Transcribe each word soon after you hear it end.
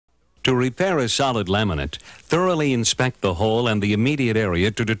To repair a solid laminate, thoroughly inspect the hole and the immediate area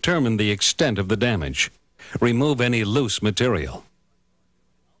to determine the extent of the damage. Remove any loose material.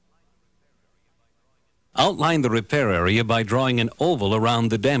 Outline the repair area by drawing an oval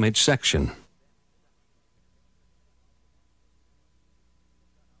around the damaged section.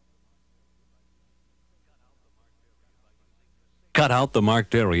 Cut out the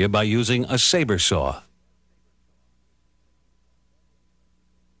marked area by using a saber saw.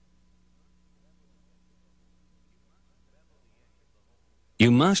 You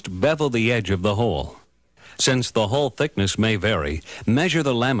must bevel the edge of the hole. Since the hole thickness may vary, measure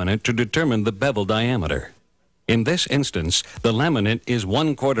the laminate to determine the bevel diameter. In this instance, the laminate is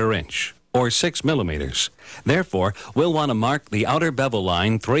 1/4 inch, or 6 millimeters. Therefore, we'll want to mark the outer bevel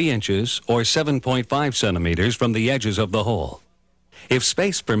line 3 inches, or 7.5 centimeters from the edges of the hole. If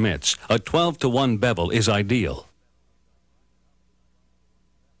space permits, a 12-to-1 bevel is ideal.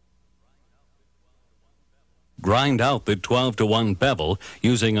 Grind out the 12-to-1 bevel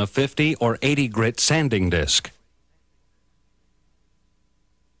using a 50 or 80 grit sanding disc.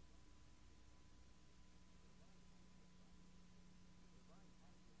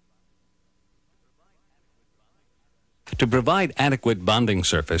 To provide adequate bonding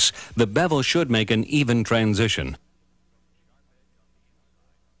surface, the bevel should make an even transition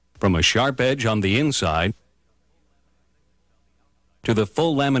from a sharp edge on the inside to the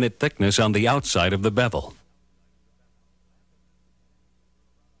full laminate thickness on the outside of the bevel.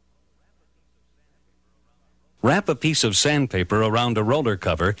 Wrap a piece of sandpaper around a roller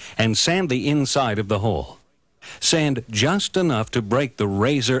cover and sand the inside of the hole. Sand just enough to break the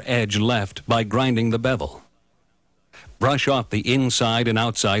razor edge left by grinding the bevel. Brush off the inside and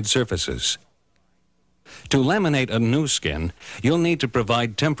outside surfaces. To laminate a new skin, you'll need to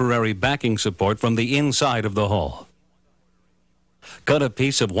provide temporary backing support from the inside of the hole. Cut a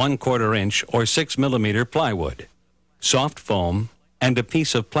piece of 1/4 inch or 6 millimeter plywood, soft foam, and a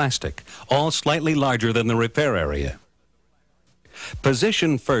piece of plastic, all slightly larger than the repair area.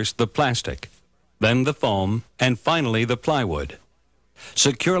 Position first the plastic, then the foam, and finally the plywood.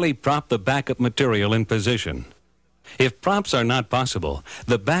 Securely prop the backup material in position. If props are not possible,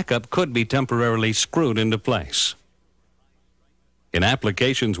 the backup could be temporarily screwed into place. In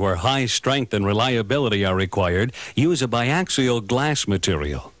applications where high strength and reliability are required, use a biaxial glass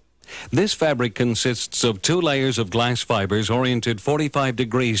material. This fabric consists of 2 layers of glass fibers oriented 45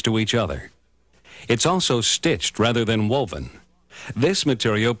 degrees to each other. It's also stitched rather than woven. This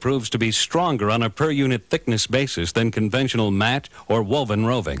material proves to be stronger on a per-unit thickness basis than conventional matte or woven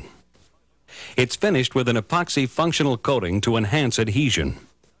roving. It's finished with an epoxy functional coating to enhance adhesion.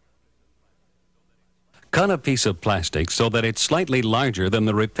 Cut a piece of plastic so that it's slightly larger than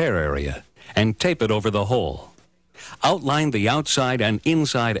the repair area and tape it over the hole. Outline the outside and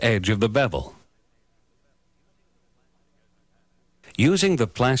inside edge of the bevel. Using the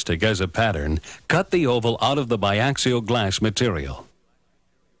plastic as a pattern, cut the oval out of the biaxial glass material.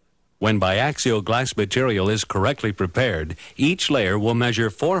 When biaxial glass material is correctly prepared, each layer will measure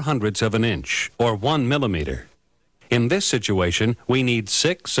 4/100ths of an inch, or 1 millimeter. In this situation, we need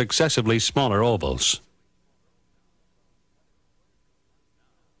 6 successively smaller ovals.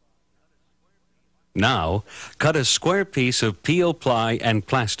 Now, cut a square piece of peel ply and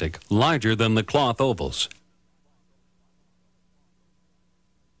plastic larger than the cloth ovals.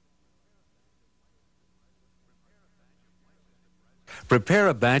 Prepare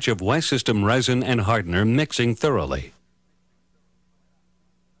a batch of West System resin and hardener, mixing thoroughly.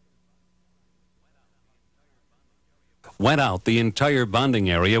 Wet out the entire bonding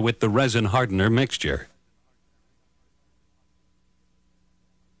area with the resin hardener mixture.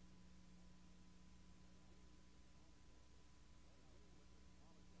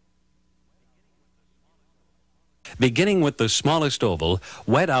 Beginning with the smallest oval,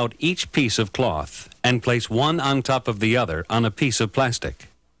 wet out each piece of cloth and place one on top of the other on a piece of plastic.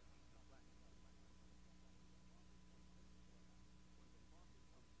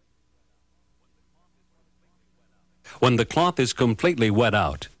 When the cloth is completely wet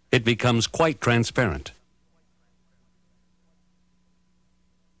out, it becomes quite transparent.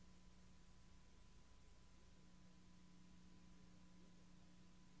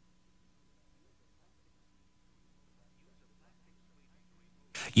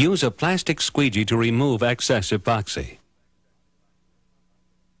 Use a plastic squeegee to remove excess epoxy.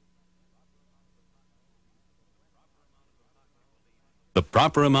 The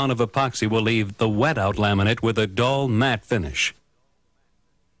proper amount of epoxy will leave the wet-out laminate with a dull, matte finish.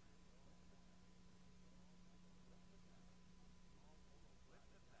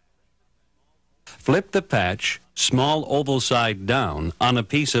 Flip the patch, small oval side down, on a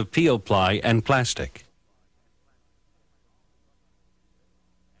piece of peel ply and plastic.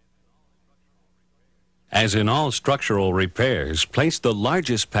 As in all structural repairs, place the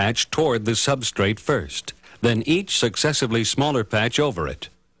largest patch toward the substrate first, then each successively smaller patch over it.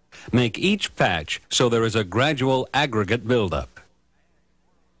 Make each patch so there is a gradual aggregate buildup.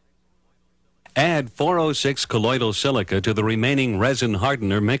 Add 406 colloidal silica to the remaining resin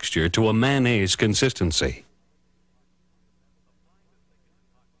hardener mixture to a mayonnaise consistency.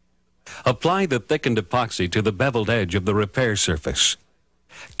 Apply the thickened epoxy to the beveled edge of the repair surface.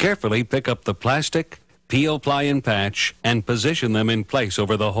 Carefully pick up the plastic, peel ply and patch, and position them in place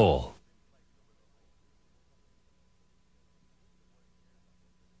over the hole.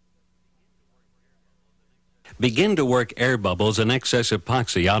 Begin to work air bubbles and excess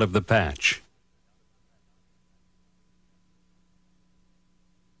epoxy out of the patch.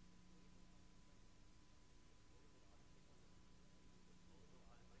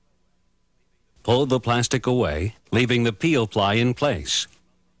 Pull the plastic away, leaving the peel ply in place.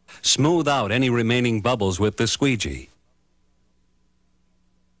 Smooth out any remaining bubbles with the squeegee.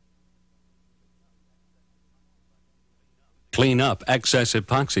 Clean up excess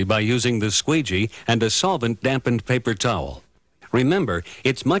epoxy by using the squeegee and a solvent-dampened paper towel. Remember,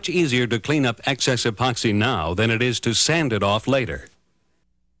 it's much easier to clean up excess epoxy now than it is to sand it off later.